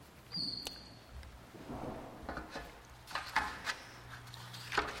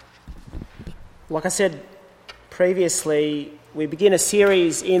Like I said previously, we begin a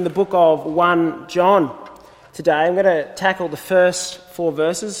series in the book of 1 John today. I'm going to tackle the first 4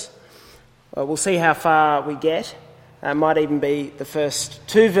 verses. We'll see how far we get. It might even be the first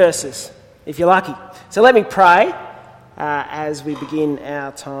 2 verses, if you're lucky. So let me pray as we begin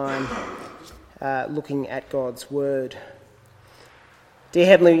our time looking at God's Word. Dear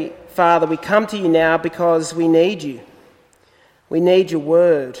Heavenly Father, we come to you now because we need you. We need your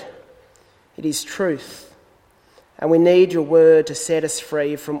Word. It is truth. And we need your Word to set us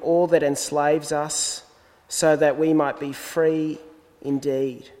free from all that enslaves us so that we might be free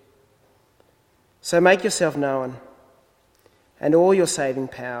indeed. So make yourself known and all your saving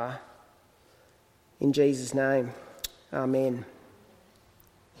power. In Jesus' name, amen.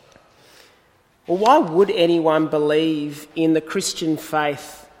 Well, why would anyone believe in the Christian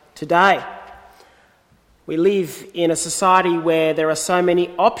faith today? We live in a society where there are so many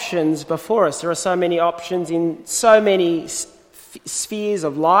options before us. There are so many options in so many spheres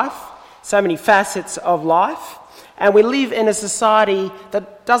of life, so many facets of life. And we live in a society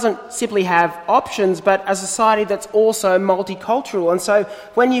that doesn't simply have options, but a society that's also multicultural. And so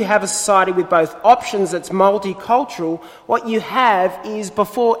when you have a society with both options that's multicultural, what you have is,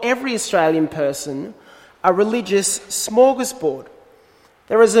 before every Australian person, a religious smorgasbord.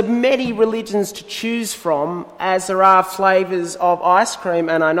 There are as many religions to choose from as there are flavours of ice cream,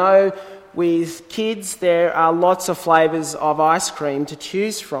 and I know with kids there are lots of flavours of ice cream to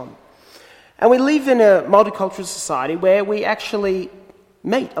choose from. And we live in a multicultural society where we actually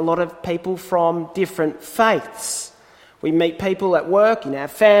meet a lot of people from different faiths. We meet people at work, in our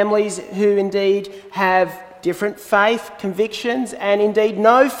families, who indeed have different faith convictions and indeed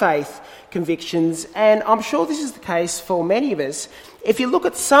no faith convictions. And I'm sure this is the case for many of us. If you look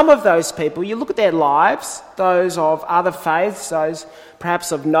at some of those people, you look at their lives, those of other faiths, those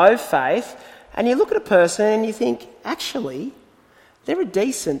perhaps of no faith, and you look at a person and you think, actually, they're a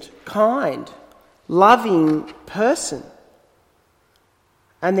decent, kind, loving person.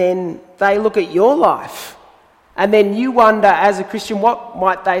 And then they look at your life, and then you wonder, as a Christian, what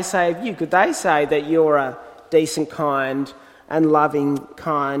might they say of you? Could they say that you're a decent, kind, and loving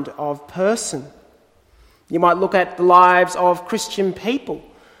kind of person? You might look at the lives of Christian people,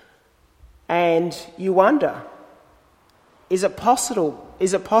 and you wonder, is it possible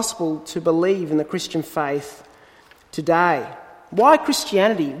to believe in the Christian faith today? Why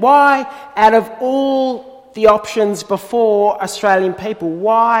Christianity? Why, out of all the options before Australian people,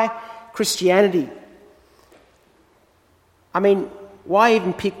 why Christianity? I mean, why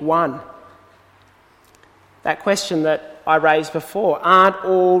even pick one? That question that I raised before, aren't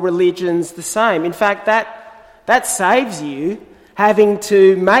all religions the same? In fact, that saves you having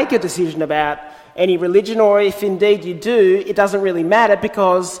to make a decision about any religion, or if indeed you do, it doesn't really matter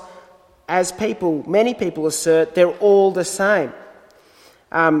because, as many people assert, they're all the same.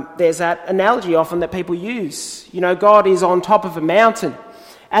 There's that analogy often that people use. You know, God is on top of a mountain,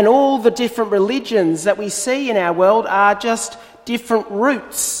 and all the different religions that we see in our world are just different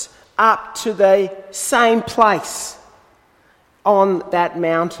routes up to the same place on that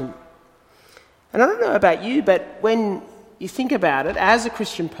mountain. And I don't know about you, but when you think about it, as a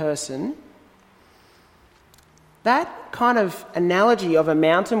Christian person, that kind of analogy of a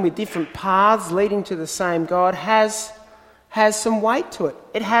mountain with different paths leading to the same God has some weight to it.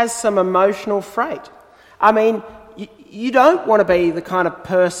 It has some emotional freight. I mean, you don't want to be the kind of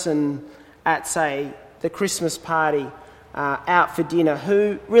person at, say, the Christmas party out for dinner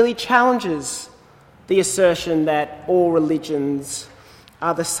who really challenges the assertion that all religions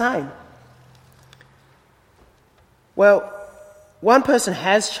are the same. Well, one person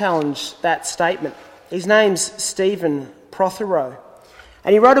has challenged that statement. His name's Stephen Prothero,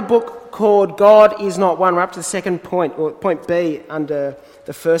 and he wrote a book called God is Not One. We're up to the second point, or point B under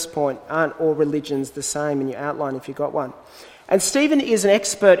the first point, aren't all religions the same, in your outline if you've got one. And Stephen is an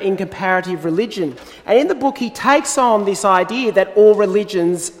expert in comparative religion, and in the book he takes on this idea that all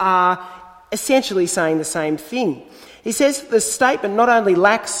religions are essentially saying the same thing. He says the statement not only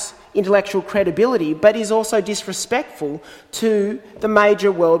lacks intellectual credibility, but is also disrespectful to the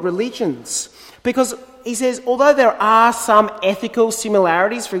major world religions. Because he says, although there are some ethical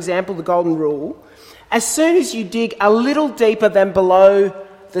similarities, for example, the Golden Rule, as soon as you dig a little deeper than below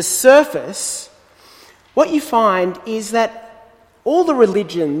the surface, what you find is that all the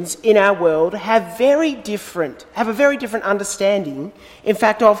religions in our world have a very different understanding, in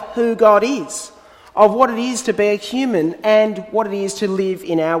fact, of who God is, of what it is to be a human and what it is to live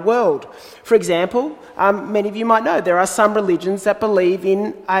in our world. For example, many of you might know there are some religions that believe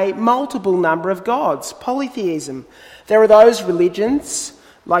in a multiple number of gods, polytheism. There are those religions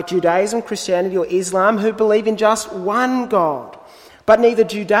like Judaism, Christianity or Islam, who believe in just one God. But neither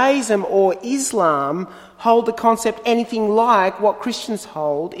Judaism or Islam hold the concept anything like what Christians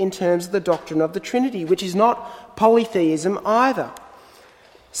hold in terms of the doctrine of the Trinity, which is not polytheism either.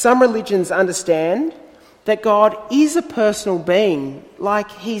 Some religions understand that God is a personal being,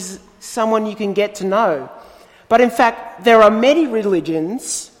 like he's someone you can get to know. But in fact, there are many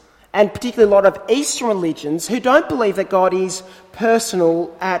religions, and particularly a lot of Eastern religions, who don't believe that God is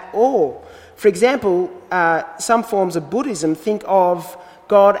personal at all. For example, some forms of Buddhism think of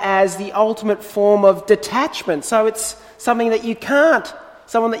God as the ultimate form of detachment. So it's someone that you can't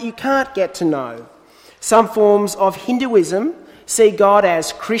get to know. Some forms of Hinduism see God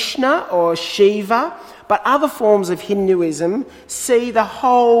as Krishna or Shiva, but other forms of Hinduism see the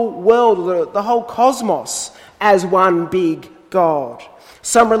whole world, the whole cosmos, as one big God.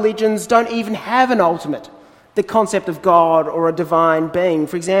 Some religions don't even have an ultimate, the concept of God or a divine being.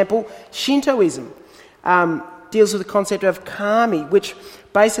 For example, Shintoism deals with the concept of kami, which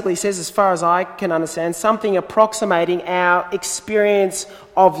basically says, as far as I can understand, something approximating our experience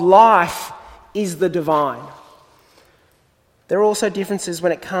of life is the divine. There are also differences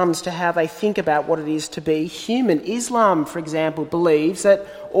when it comes to how they think about what it is to be human. Islam, for example, believes that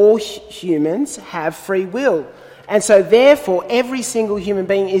all humans have free will. And so therefore, every single human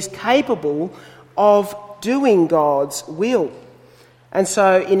being is capable of doing God's will. And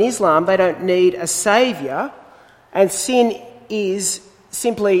so in Islam, they don't need a saviour, and sin is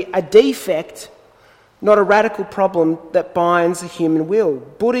simply a defect, not a radical problem that binds the human will.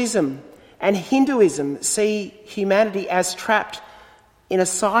 Buddhism and Hinduism see humanity as trapped in a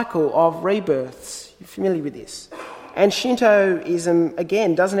cycle of rebirths. You're familiar with this. And Shintoism,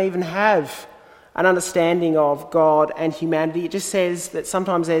 again, doesn't even have an understanding of God and humanity. It just says that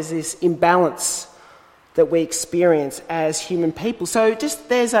sometimes there's this imbalance that we experience as human people. So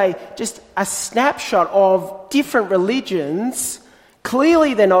there's a snapshot of different religions.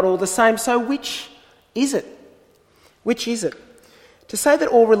 Clearly they're not all the same. So which is it? Which is it? To say that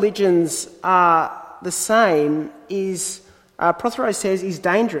all religions are the same is, Prothero says, is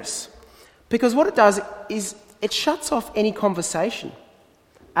dangerous. Because what it does is it shuts off any conversation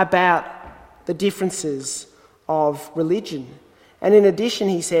about the differences of religion. And in addition,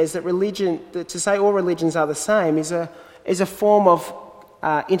 he says that to say all religions are the same is a form of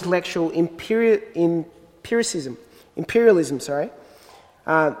intellectual imperialism.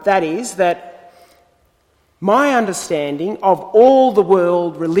 That is, that my understanding of all the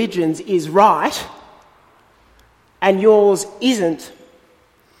world religions is right, and yours isn't,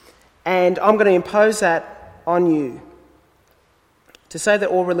 and I'm going to impose that on you. To say that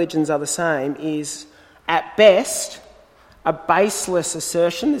all religions are the same is, at best, a baseless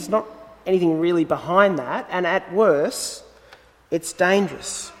assertion. There's not anything really behind that, and at worst, it's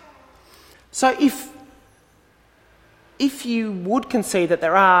dangerous. So if you would concede that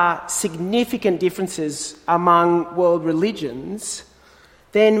there are significant differences among world religions,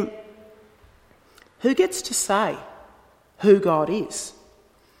 then who gets to say who God is?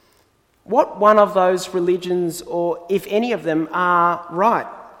 What one of those religions, or if any of them, are right?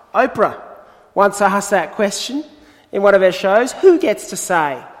 Oprah once asked that question in one of her shows. Who gets to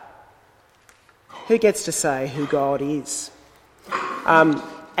say? Who gets to say who God is?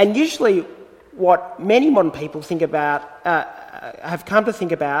 And usually what many modern people think about, have come to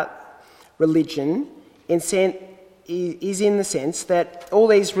think about religion is in the sense that all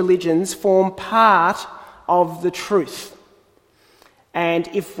these religions form part of the truth. And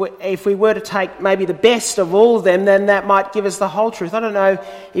if we were to take maybe the best of all of them, then that might give us the whole truth. I don't know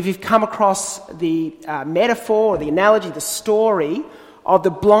if you've come across the metaphor or the analogy, the story of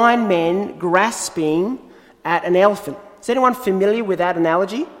the blind men grasping at an elephant. Is anyone familiar with that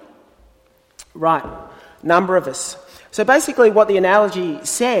analogy? Right, number of us. So basically what the analogy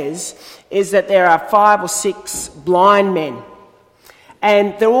says is that there are 5 or 6 blind men,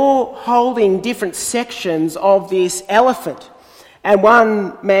 and they're all holding different sections of this elephant. And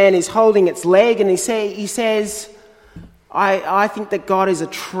one man is holding its leg, and he says, I think that God is a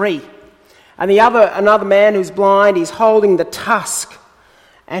tree. And another man who's blind is holding the tusk,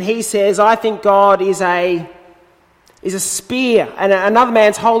 and he says, I think God is a spear. And another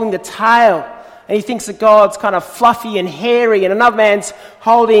man's holding the tail, and he thinks that God's kind of fluffy and hairy. And another man's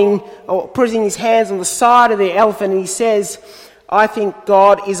holding or putting his hands on the side of the elephant, and he says, I think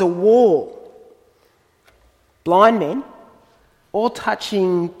God is a wall. Blind men, all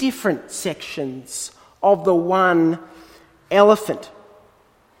touching different sections of the one elephant.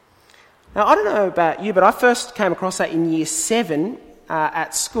 Now, I don't know about you, but I first came across that in year 7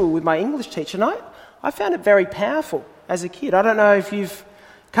 at school with my English teacher, and I found it very powerful as a kid. I don't know if you've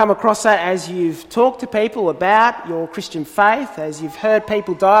come across that as you've talked to people about your Christian faith, as you've heard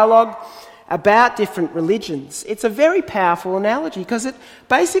people dialogue about different religions. It's a very powerful analogy because it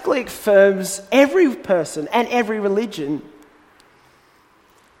basically affirms every person and every religion.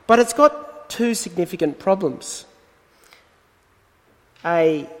 But it's got two significant problems.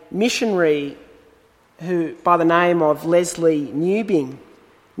 A missionary who, by the name of Leslie Newbing,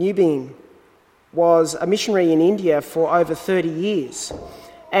 was a missionary in India for over 30 years.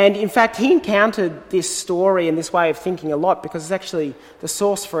 And in fact, he encountered this story and this way of thinking a lot because it's actually the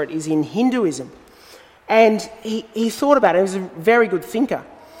source for it is in Hinduism. And he thought about it. He was a very good thinker.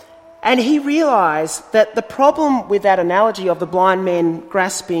 And he realised that the problem with that analogy of the blind man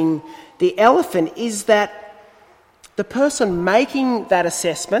grasping the elephant is that the person making that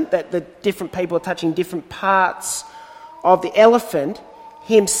assessment, that the different people are touching different parts of the elephant,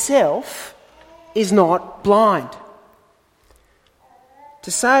 himself is not blind.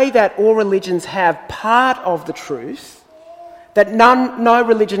 To say that all religions have part of the truth, that no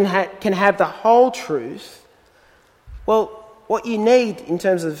religion can have the whole truth, well, what you need in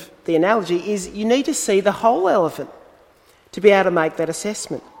terms of the analogy is you need to see the whole elephant to be able to make that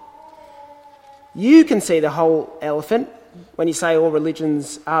assessment. You can see the whole elephant when you say all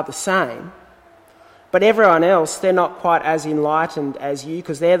religions are the same, but everyone else, they're not quite as enlightened as you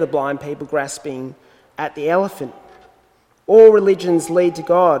because they're the blind people grasping at the elephant. All religions lead to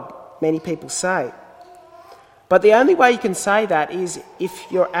God, many people say. But the only way you can say that is if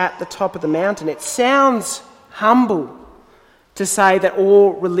you're at the top of the mountain. It sounds humble to say that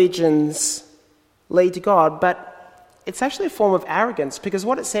all religions lead to God, but it's actually a form of arrogance because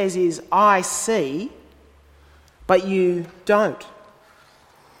what it says is, I see, but you don't.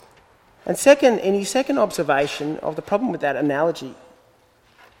 And his second observation of the problem with that analogy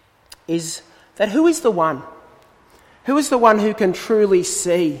is that who is the one? Who is the one who can truly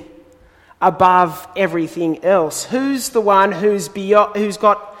see above everything else? Who's the one who's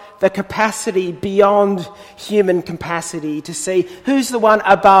got the capacity beyond human capacity to see? Who's the one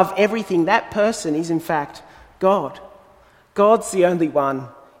above everything? That person is in fact God. God's the only one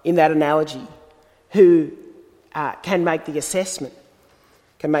in that analogy who can make the assessment.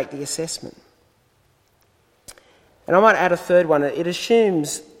 And I might add a third one. It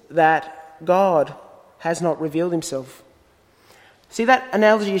assumes that God has not revealed himself. See, that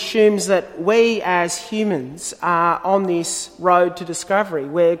analogy assumes that we as humans are on this road to discovery.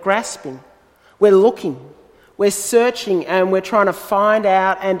 We're grasping, we're looking, we're searching, and we're trying to find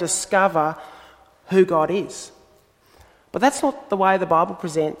out and discover who God is. But that's not the way the Bible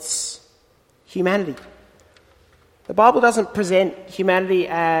presents humanity. The Bible doesn't present humanity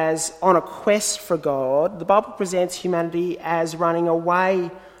as on a quest for God. The Bible presents humanity as running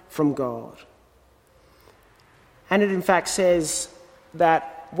away from God. And it in fact says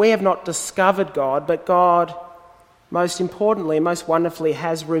that we have not discovered God, but God, most importantly, most wonderfully,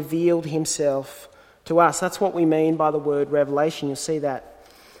 has revealed himself to us. That's what we mean by the word revelation. You'll see that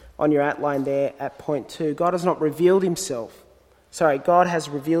on your outline there at point 2. God has revealed himself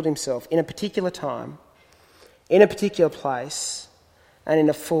in a particular time, in a particular place, and in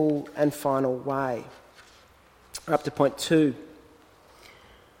a full and final way. We're up to point 2.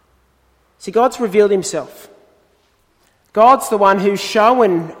 See, God's revealed himself. God's the one who's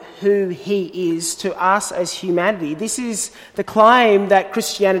shown who he is to us as humanity. This is the claim that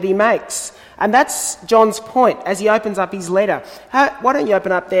Christianity makes. And that's John's point as he opens up his letter. Why don't you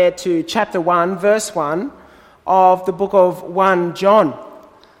open up there to chapter 1, verse 1 of the book of 1 John.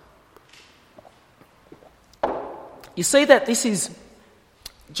 You see that this is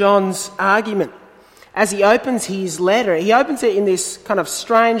John's argument. As he opens his letter, he opens it in this kind of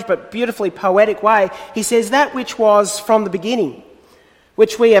strange but beautifully poetic way. He says, that which was from the beginning,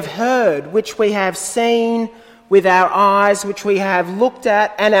 which we have heard, which we have seen with our eyes, which we have looked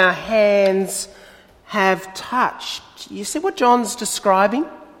at and our hands have touched. You see what John's describing?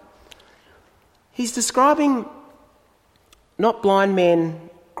 He's describing not blind men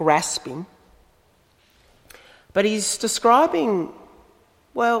grasping, but he's describing,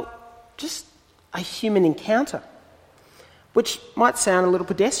 just a human encounter, which might sound a little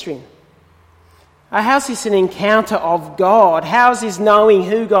pedestrian. How's this an encounter of God? How's this knowing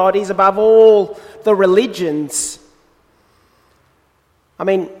who God is above all the religions?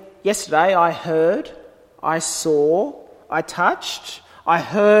 Yesterday I heard, I saw, I touched, I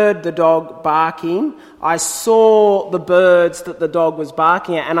heard the dog barking, I saw the birds that the dog was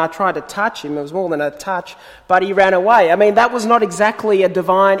barking at, and I tried to touch him. It was more than a touch, but he ran away. That was not exactly a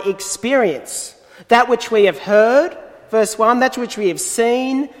divine experience. That which we have heard, verse 1, that which we have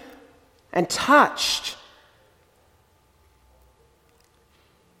seen and touched.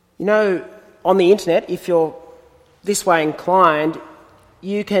 You know, on the internet, if you're this way inclined,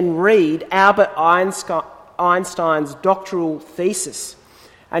 you can read Albert Einstein's doctoral thesis.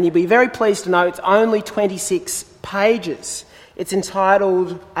 And you'll be very pleased to know it's only 26 pages. It's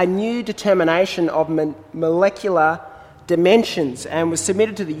entitled A New Determination of Molecular Dimensions and was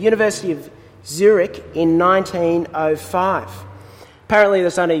submitted to the University of Zurich in 1905. Apparently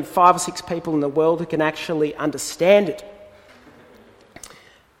there's only 5 or 6 people in the world who can actually understand it.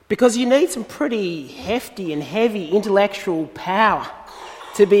 Because you need some pretty hefty and heavy intellectual power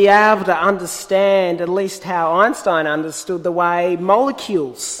to be able to understand at least how Einstein understood the way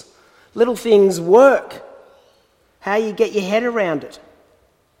molecules, little things work, how you get your head around it.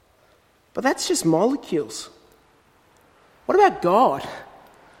 But that's just molecules. What about God?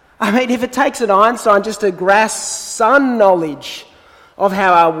 I mean, if it takes an Einstein just to grasp some knowledge of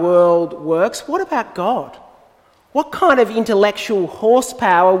how our world works, what about God? What kind of intellectual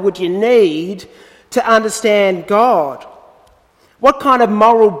horsepower would you need to understand God? What kind of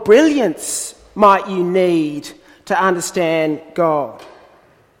moral brilliance might you need to understand God?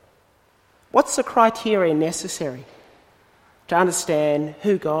 What's the criteria necessary to understand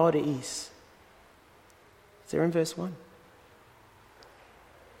who God is? It's there in verse 1.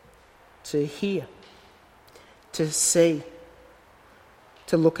 To hear, to see,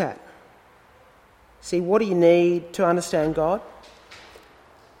 to look at. See, what do you need to understand God?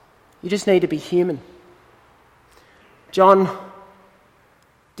 You just need to be human. John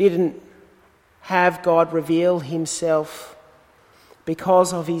didn't have God reveal himself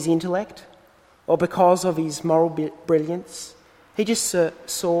because of his intellect or because of his moral brilliance. He just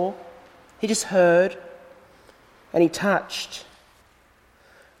saw, he just heard, and he touched.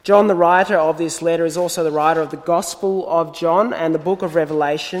 John, the writer of this letter, is also the writer of the Gospel of John and the book of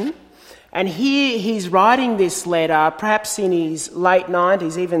Revelation. And here he's writing this letter, perhaps in his late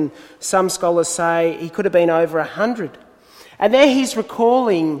 90s, even some scholars say he could have been over 100. And there he's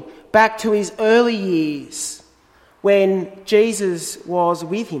recalling back to his early years when Jesus was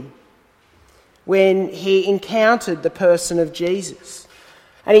with him, when he encountered the person of Jesus.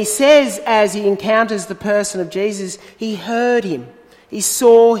 And he says as he encounters the person of Jesus, he heard him, he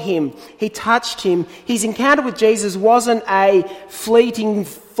saw him, he touched him. His encounter with Jesus wasn't a fleeting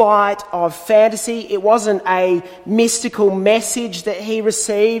flight of fantasy. It wasn't a mystical message that he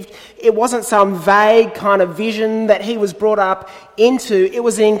received. It wasn't some vague kind of vision that he was brought up into. It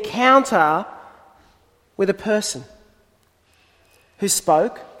was an encounter with a person who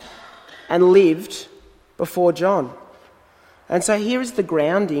spoke and lived before John. And so here is the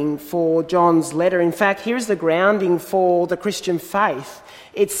grounding for John's letter. In fact, here is the grounding for the Christian faith.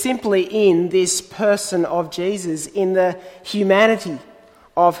 It's simply in this person of Jesus, in the humanity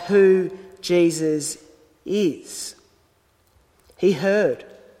of who Jesus is. He heard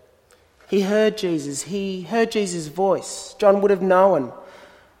Jesus. He heard Jesus' voice. John would have known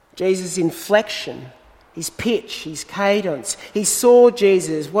Jesus' inflection, his pitch, his cadence. He saw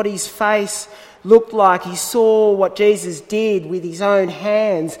Jesus, what his face looked like. He saw what Jesus did with his own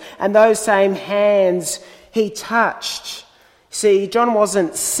hands, and those same hands he touched. See, John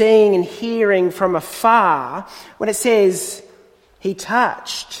wasn't seeing and hearing from afar. When it says he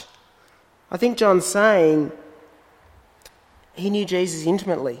touched, I think John's saying he knew Jesus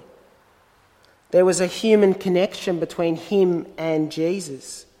intimately. There was a human connection between him and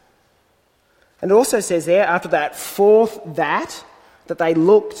Jesus. And it also says there, after that fourth that they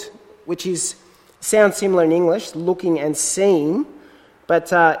looked, which sounds similar in English, looking and seeing,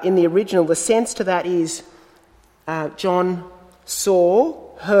 but in the original, the sense to that is John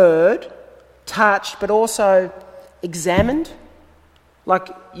saw, heard, touched, but also examined, like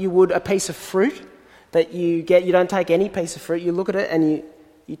you would a piece of fruit that you get. You don't take any piece of fruit, you look at it and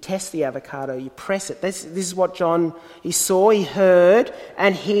you test the avocado, you press it. This is what John, he saw, he heard,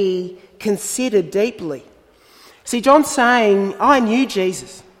 and he considered deeply. See, John's saying, I knew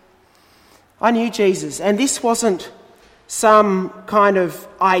Jesus. I knew Jesus, and this wasn't some kind of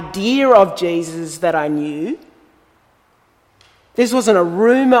idea of Jesus that I knew. This wasn't a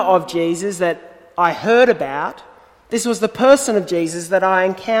rumour of Jesus that I heard about. This was the person of Jesus that I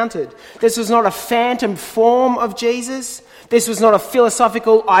encountered. This was not a phantom form of Jesus. This was not a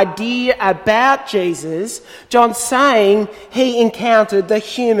philosophical idea about Jesus. John's saying he encountered the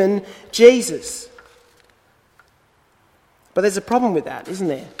human Jesus. But there's a problem with that, isn't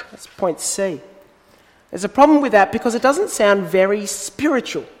there? That's point C. There's a problem with that because it doesn't sound very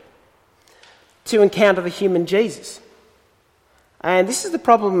spiritual to encounter the human Jesus. And this is the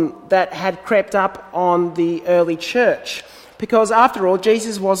problem that had crept up on the early church. Because after all,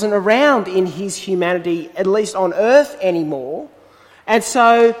 Jesus wasn't around in his humanity, at least on earth, anymore. And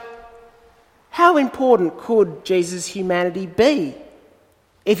so How important could Jesus' humanity be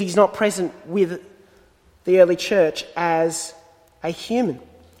if he's not present with the early church as a human?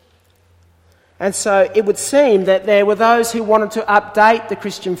 And so it would seem that there were those who wanted to update the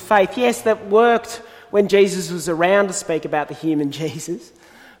Christian faith. Yes, that worked when Jesus was around to speak about the human Jesus,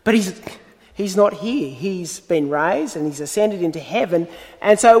 but he's not here. He's been raised and he's ascended into heaven.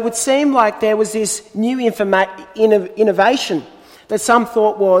 And so it would seem like there was this new innovation that some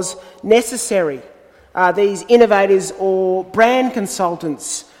thought was necessary. These innovators or brand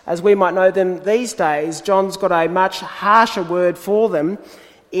consultants, as we might know them these days, John's got a much harsher word for them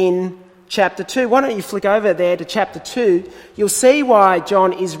in chapter 2. Why don't you flick over there to chapter 2? You'll see why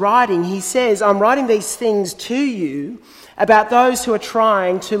John is writing. He says, I'm writing these things to you about those who are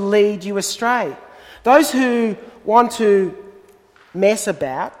trying to lead you astray. Those who want to mess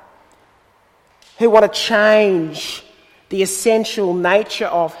about, who want to change the essential nature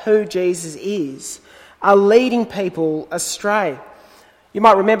of who Jesus is, are leading people astray. You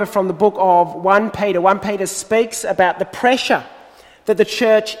might remember from the book of 1 Peter. 1 Peter speaks about the pressure that the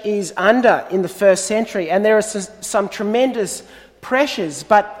church is under in the first century. And there are some tremendous pressures,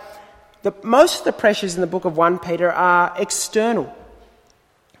 but most of the pressures in the book of 1 Peter are external.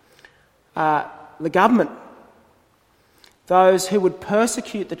 The government, those who would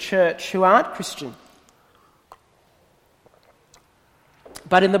persecute the church who aren't Christian.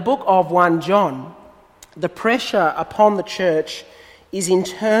 But in the book of 1 John, the pressure upon the church is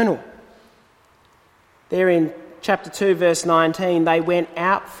internal. There in chapter 2, verse 19, they went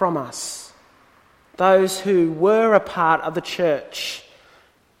out from us. Those who were a part of the church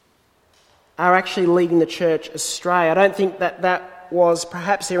are actually leading the church astray. I don't think that was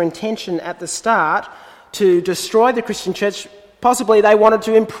perhaps their intention at the start, to destroy the Christian church. Possibly they wanted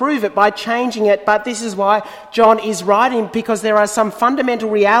to improve it by changing it, but this is why John is writing, because there are some fundamental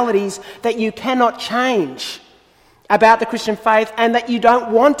realities that you cannot change about the Christian faith and that you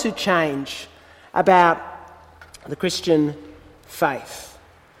don't want to change about the Christian faith.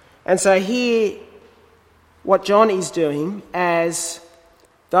 And so here, what John is doing, as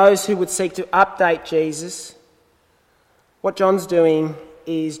those who would seek to update Jesus, what John's doing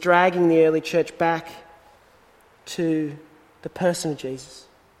is dragging the early church back to the person of Jesus,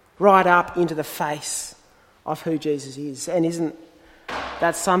 right up into the face of who Jesus is. And isn't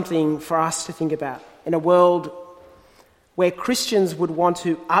that something for us to think about in a world where Christians would want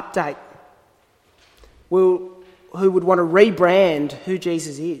to update, who would want to rebrand who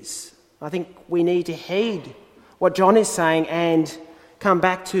Jesus is? I think we need to heed what John is saying and come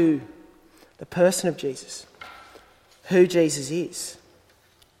back to the person of Jesus, who Jesus is.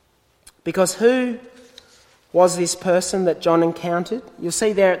 Because who was this person that John encountered? You'll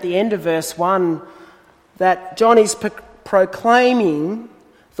see there at the end of verse 1 that John is proclaiming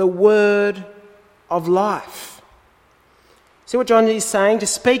the word of life. See what John is saying? To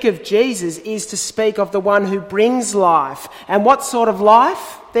speak of Jesus is to speak of the one who brings life. And what sort of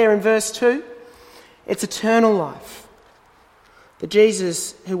life? There in verse 2, it's eternal life. The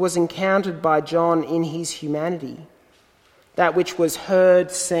Jesus who was encountered by John in his humanity, that which was heard,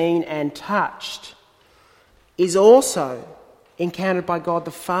 seen and touched, is also encountered by God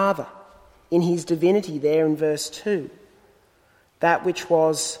the Father in his divinity there in verse 2. That which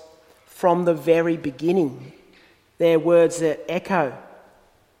was from the very beginning. They're words that echo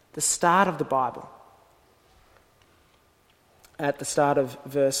the start of the Bible at the start of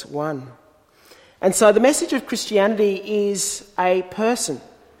verse 1. And so the message of Christianity is a person.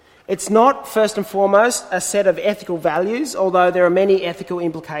 It's not, first and foremost, a set of ethical values, although there are many ethical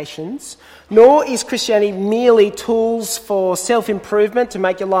implications, nor is Christianity merely tools for self-improvement to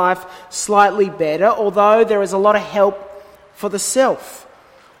make your life slightly better, although there is a lot of help for the self.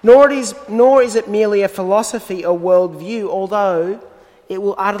 Nor is it merely a philosophy or worldview, although it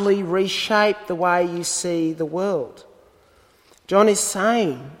will utterly reshape the way you see the world. John is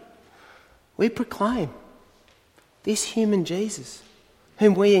saying, we proclaim this human Jesus,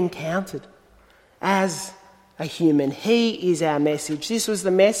 whom we encountered as a human. He is our message. This was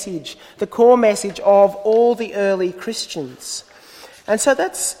the message, the core message of all the early Christians. And so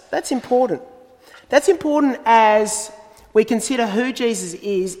that's important. That's important as we consider who Jesus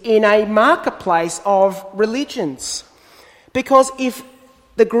is in a marketplace of religions. Because if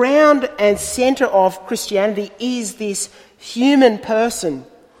the ground and centre of Christianity is this human person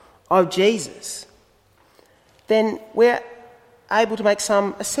of Jesus, then we're able to make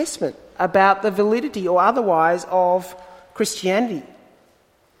some assessment about the validity or otherwise of Christianity.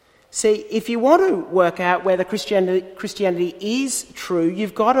 See, if you want to work out whether Christianity is true,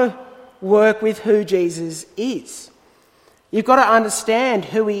 you've got to work with who Jesus is. You've got to understand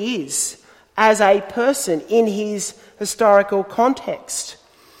who he is as a person in his historical context.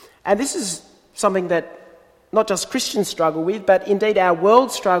 And this is something that not just Christians struggle with, but indeed our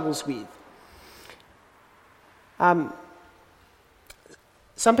world struggles with.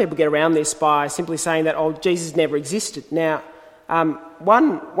 Some people get around this by simply saying that, Jesus never existed. Now,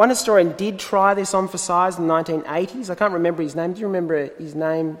 one historian did try this on for size in the 1980s. I can't remember his name. Do you remember his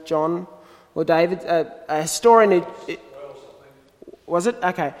name, John or David? A historian who... Was it?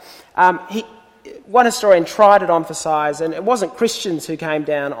 Okay. One historian tried it on for size, and it wasn't Christians who came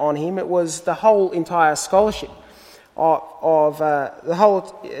down on him. It was the whole entire scholarship of the whole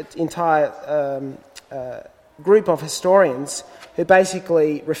entire group of historians who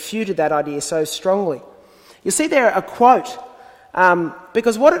basically refuted that idea so strongly. You see there a quote,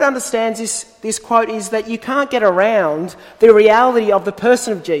 because what it understands this quote is that you can't get around the reality of the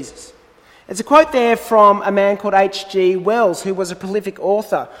person of Jesus. There's a quote there from a man called H.G. Wells, who was a prolific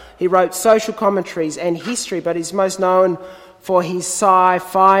author. He wrote social commentaries and history, but he's most known for his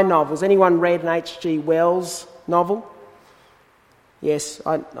sci-fi novels. Anyone read an H.G. Wells novel? Yes,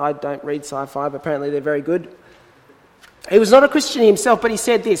 I don't read sci-fi, but apparently they're very good. He was not a Christian himself, but he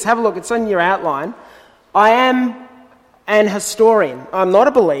said this. Have a look, it's on your outline. I am an historian. I'm not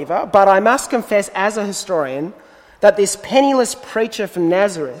a believer, but I must confess as a historian that this penniless preacher from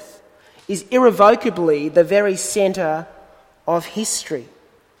Nazareth is irrevocably the very centre of history.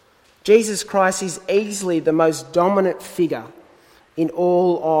 Jesus Christ is easily the most dominant figure in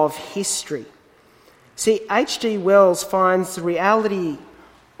all of history. See, H.G. Wells finds the reality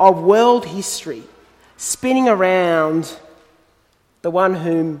of world history spinning around the one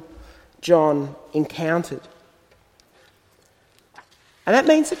whom John encountered. And that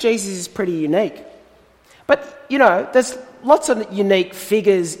means that Jesus is pretty unique. But, there's lots of unique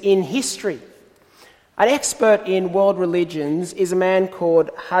figures in history. An expert in world religions is a man called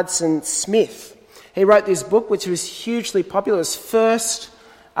Hudson Smith. He wrote this book, which was hugely popular. It was first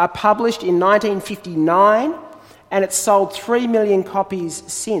published in 1959, and it's sold 3 million copies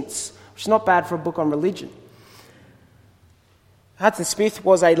since, which is not bad for a book on religion. Hudson Smith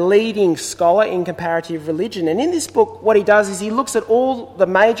was a leading scholar in comparative religion, and in this book, what he does is he looks at all the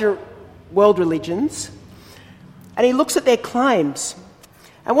major world religions, and he looks at their claims.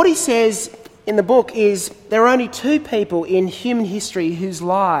 And what he says in the book is there are only 2 people in human history whose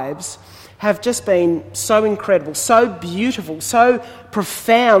lives have just been so incredible, so beautiful, so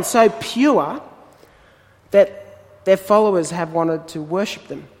profound, so pure that their followers have wanted to worship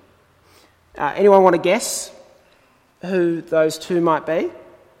them. Anyone want to guess who those 2 might be?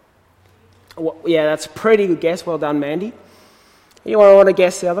 Yeah, that's a pretty good guess. Well done, Mandy. Anyone want to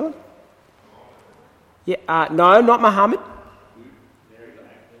guess the other one? Yeah, no, not Muhammad.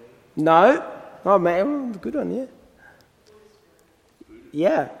 No. Oh, man, good one,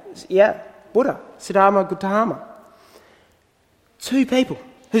 yeah. Yeah, Buddha, Siddhartha Gautama. 2 people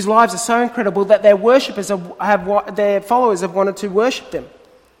whose lives are so incredible that their worshippers their followers have wanted to worship them.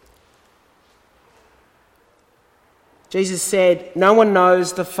 Jesus said, no one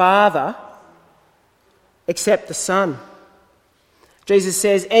knows the Father except the Son. Jesus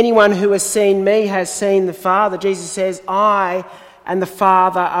says, anyone who has seen me has seen the Father. Jesus says, I and the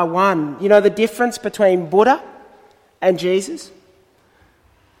Father are one. You know the difference between Buddha and Jesus?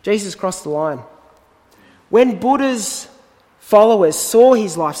 Jesus crossed the line. When Buddha's followers saw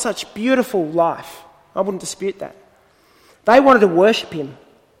his life, such beautiful life, I wouldn't dispute that, they wanted to worship him.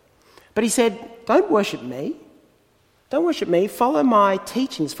 But he said, don't worship me. Don't worship me. Follow my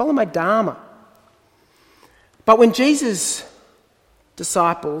teachings. Follow my Dharma. But when Jesus'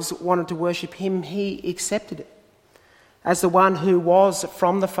 disciples wanted to worship him, he accepted it as the one who was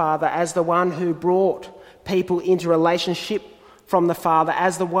from the Father, as the one who brought people into relationship from the Father,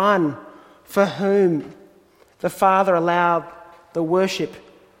 as the one for whom the Father allowed the worship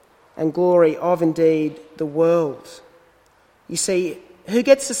and glory of indeed the world. You see, who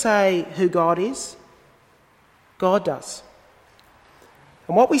gets to say who God is? God does.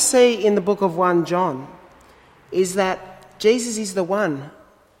 And what we see in the book of 1 John is that Jesus is the one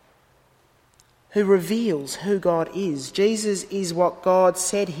who reveals who God is. Jesus is what God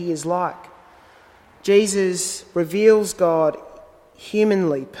said he is like. Jesus reveals God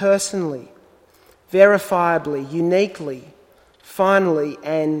humanly, personally, verifiably, uniquely, finally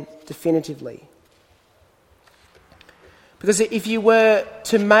and definitively. Because if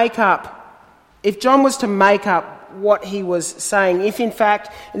John was to make up what he was saying, if in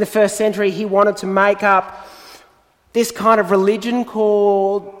fact in the first century he wanted to make up this kind of religion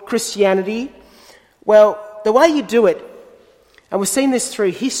called Christianity, well, the way you do it, and we've seen this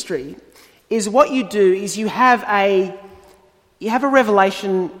through history, is what you do is you have a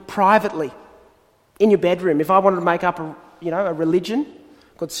revelation privately. in your bedroom. If I wanted to make up a religion,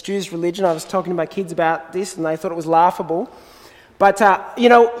 called Stu's religion, I was talking to my kids about this and they thought it was laughable. But,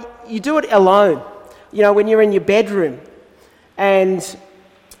 you do it alone. When you're in your bedroom and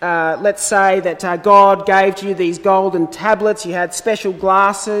let's say that God gave to you these golden tablets, you had special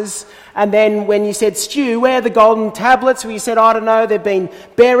glasses, and then when you said, Stu, where are the golden tablets? Well, you said, I don't know, they've been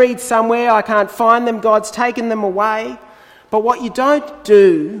buried somewhere, I can't find them, God's taken them away. But what you don't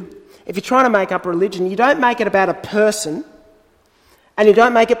do, if you're trying to make up a religion, you don't make it about a person, and you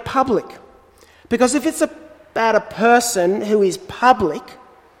don't make it public. Because if it's about a person who is public,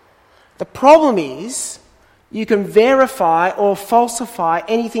 the problem is you can verify or falsify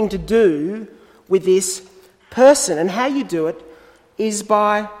anything to do with this person. And how you do it is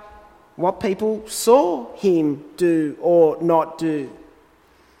by what people saw him do or not do.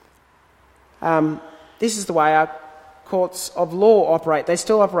 This is the way our courts of law operate. They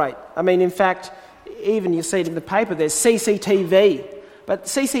still operate. In fact, even you see it in the paper, there's CCTV. But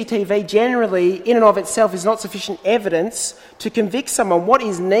CCTV generally, in and of itself, is not sufficient evidence to convict someone. What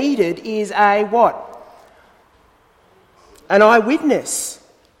is needed is a what? An eyewitness.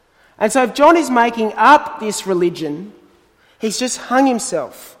 And so if John is making up this religion, he's just hung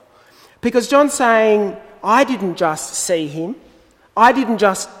himself. Because John's saying, I didn't just see him. I didn't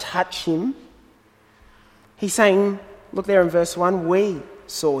just touch him. He's saying, look there in verse 1, we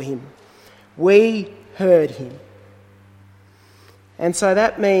saw him. We heard him. And so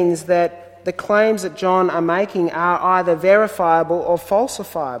that means that the claims that John are making are either verifiable or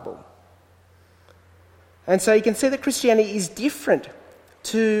falsifiable. And so you can see that Christianity is different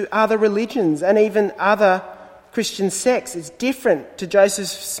to other religions and even other Christian sects. It's different to Joseph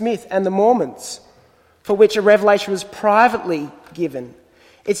Smith and the Mormons, for which a revelation was privately given.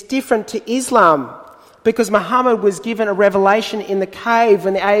 It's different to Islam, because Muhammad was given a revelation in the cave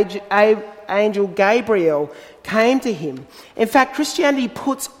when the angel Gabriel came to him. In fact, Christianity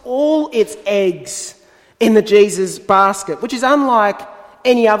puts all its eggs in the Jesus basket, which is unlike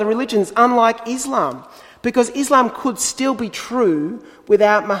any other religions, unlike Islam. Because Islam could still be true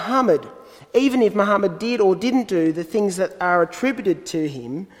without Muhammad. Even if Muhammad did or didn't do the things that are attributed to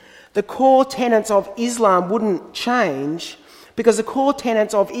him, the core tenets of Islam wouldn't change, because the core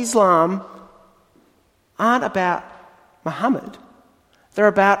tenets of Islam aren't about Muhammad, they're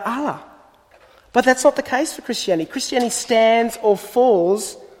about Allah. But that's not the case for Christianity. Christianity stands or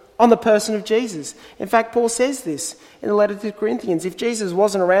falls on the person of Jesus. In fact, Paul says this in the letter to the Corinthians. If Jesus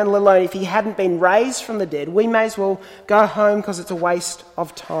wasn't around, let alone if he hadn't been raised from the dead, we may as well go home because it's a waste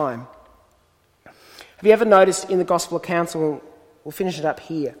of time. Have you ever noticed in the gospel accounts, and we'll finish it up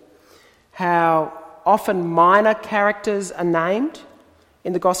here, how often minor characters are named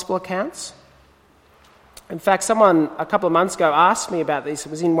in the gospel accounts? In fact, someone a couple of months ago asked me about this. It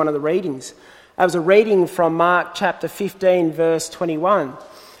was in one of the readings. It was a reading from Mark chapter 15, verse 21,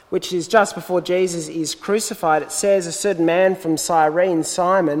 which is just before Jesus is crucified. It says, a certain man from Cyrene,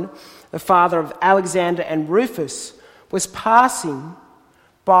 Simon, the father of Alexander and Rufus, was passing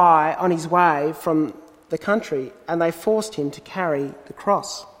by on his way from the country, and they forced him to carry the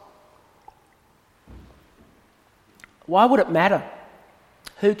cross. Why would it matter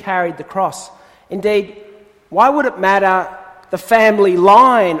who carried the cross? Indeed, why would it matter the family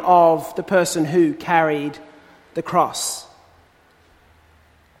line of the person who carried the cross?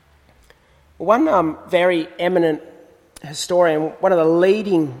 One very eminent historian, one of the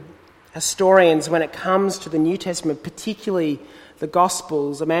leading historians when it comes to the New Testament, particularly the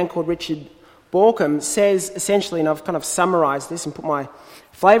Gospels, a man called Richard Bauckham, says essentially, and I've kind of summarised this and put my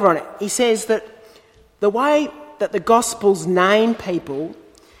flavour on it, he says that the way that the Gospels name people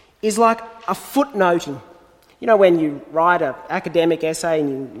is like a footnoting. You know, when you write an academic essay and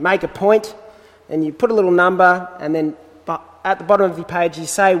you make a point and you put a little number and then at the bottom of your page you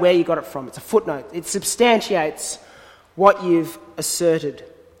say where you got it from. It's a footnote. It substantiates what you've asserted.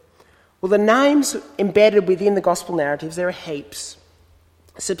 Well, the names embedded within the gospel narratives, there are heaps,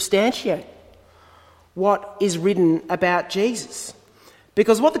 substantiate what is written about Jesus.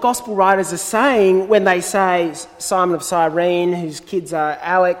 Because what the gospel writers are saying when they say Simon of Cyrene, whose kids are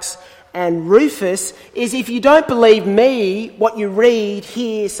Alex and Rufus, is if you don't believe me, what you read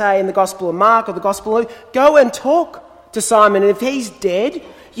here, say in the Gospel of Mark or the Gospel of Luke, go and talk to Simon. And if he's dead,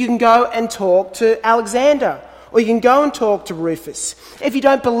 you can go and talk to Alexander, or you can go and talk to Rufus. If you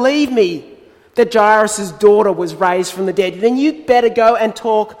don't believe me that Jairus' daughter was raised from the dead, then you better go and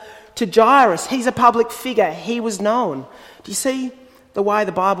talk to Jairus. He's a public figure. He was known. Do you see the way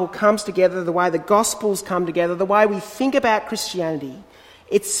the Bible comes together, the way the Gospels come together, the way we think about Christianity?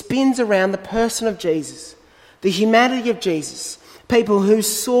 It spins around the person of Jesus, the humanity of Jesus, people who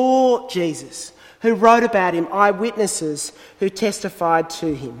saw Jesus, who wrote about him, eyewitnesses who testified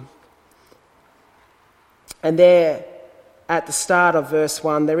to him. And there, at the start of verse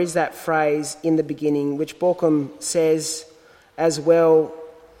 1, there is that phrase, in the beginning, which Borkham says as well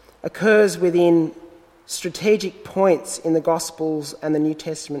occurs within strategic points in the Gospels and the New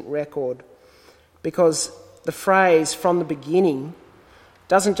Testament record, because the phrase from the beginning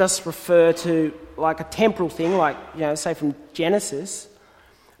doesn't just refer to like a temporal thing, like, say from Genesis,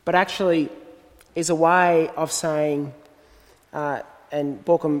 but actually is a way of saying, and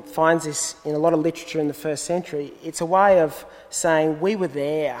Borkham finds this in a lot of literature in the first century, it's a way of saying we were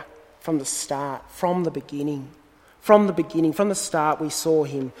there from the start, from the beginning. From the beginning, from the start, we saw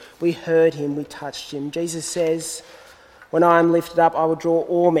him, we heard him, we touched him. Jesus says, when I am lifted up, I will draw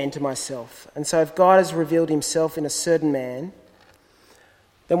all men to myself. And so if God has revealed himself in a certain man,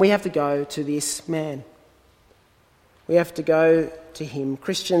 then we have to go to this man. We have to go to him.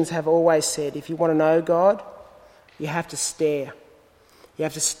 Christians have always said, if you want to know God, you have to stare. You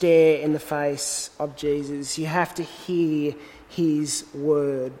have to stare in the face of Jesus. You have to hear his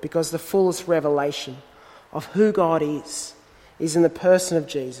word, because the fullest revelation of who God is in the person of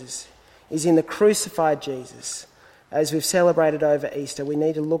Jesus, is in the crucified Jesus. As we've celebrated over Easter, we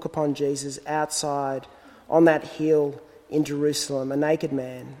need to look upon Jesus outside on that hill in Jerusalem, a naked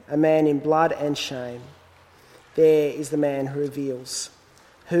man, a man in blood and shame. There is the man who reveals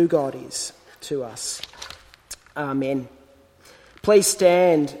who God is to us. Amen. Please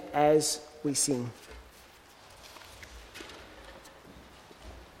stand as we sing.